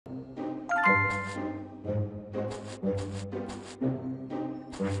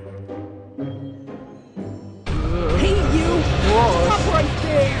Hey, you! What? Stop right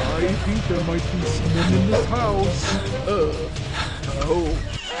there! I think there might be someone in this house. Oh.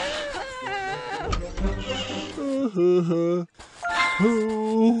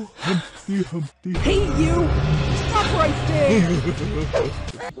 Oh, Humpty, Humpty. Hey, you! Stop right there!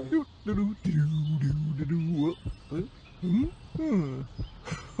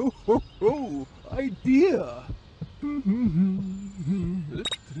 Ho, ho, ho! Idea!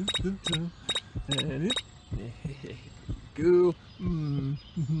 Go.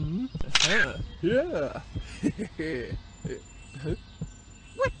 Yeah.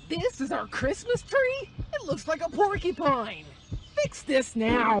 What, this is our Christmas tree? It looks like a porcupine! Fix this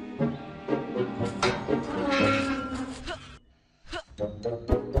now!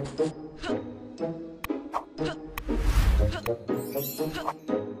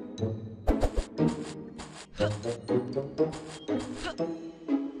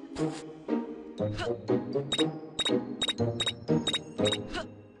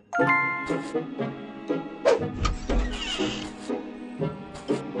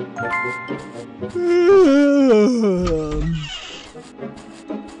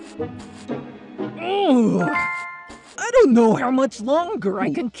 I don't know how much longer I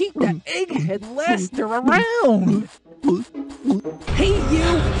can keep that egghead Lester around! Hey,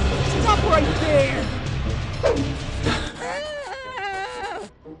 you! Stop right there!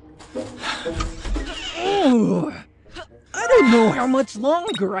 I don't know how much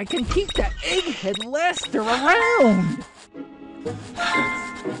longer I can keep that egghead Lester around!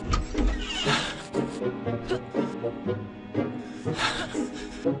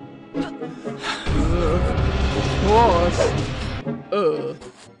 Boss. Oh.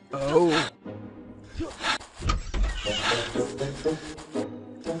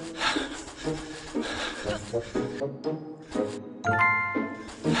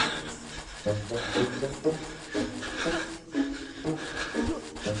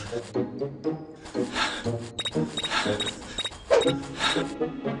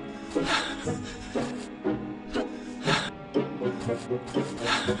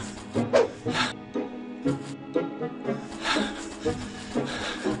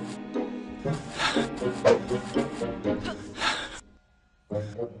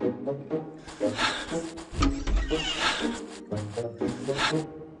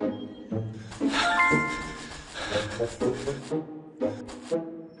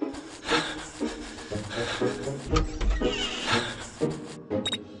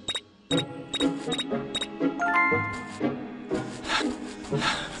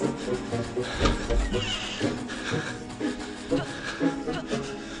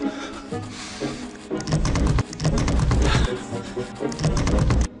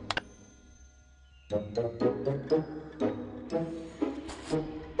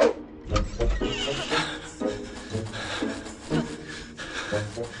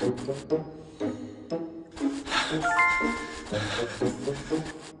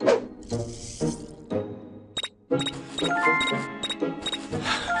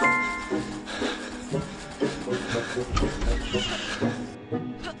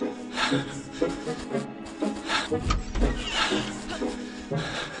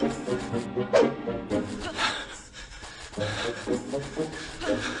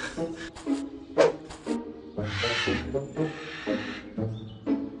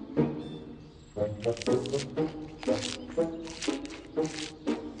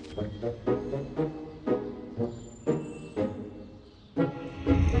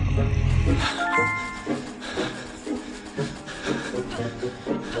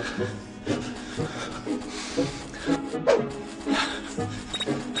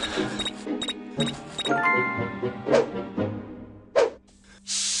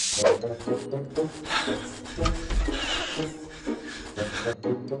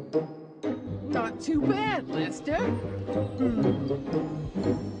 Not too bad, Lester. You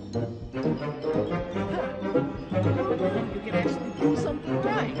can actually do something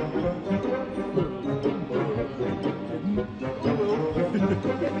right.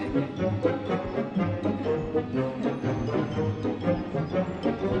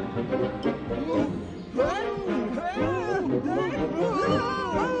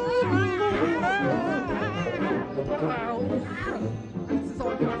 This is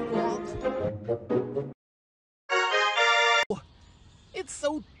all your fault. It's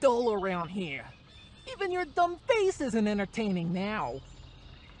so dull around here. Even your dumb face isn't entertaining now.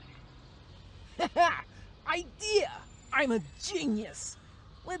 Idea! I'm a genius!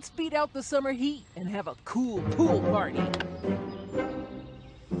 Let's beat out the summer heat and have a cool pool party.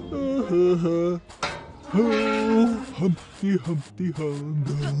 Oh, Humpty Humpty Hum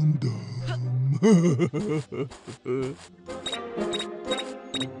Dum Dum.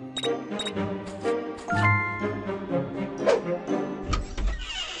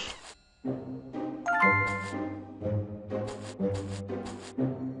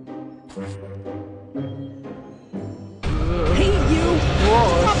 Hey, you!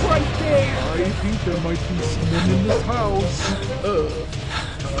 What? Stop right there! I think there might be someone in this house. Oh.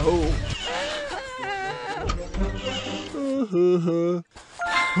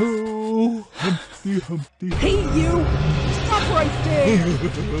 Oh, Humpty Humpty. Hey, you! Stop right there!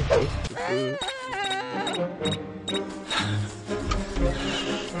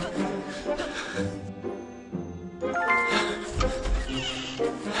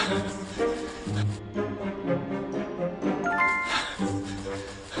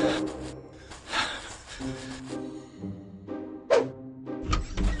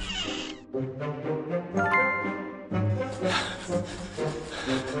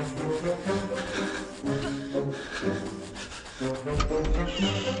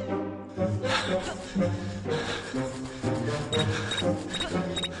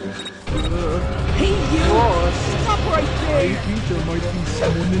 Hey, you! What? Stop right I there! think there might be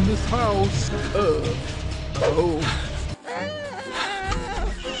someone in this house. Oh.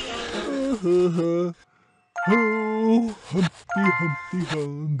 Oh, Humpty Humpty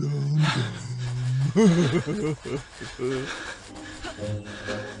Hum Dum Dum.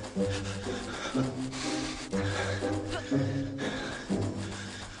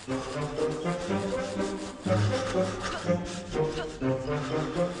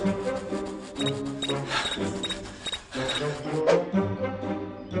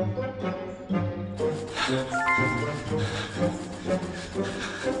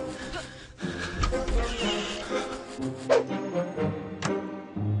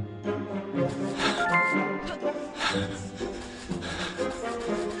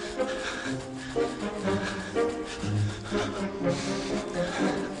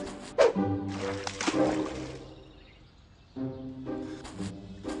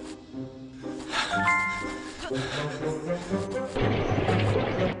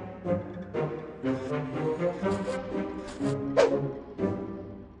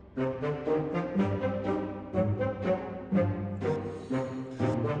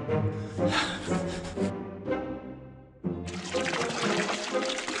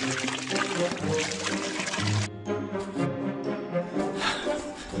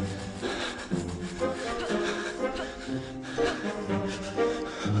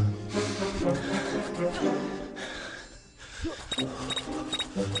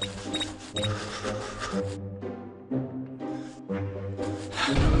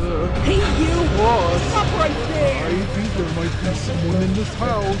 Hey, you! What? Stop right I there! think there might be someone in this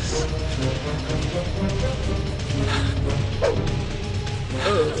house.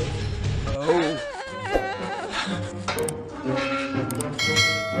 Oh.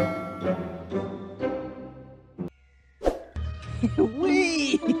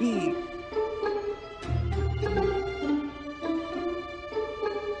 Wee!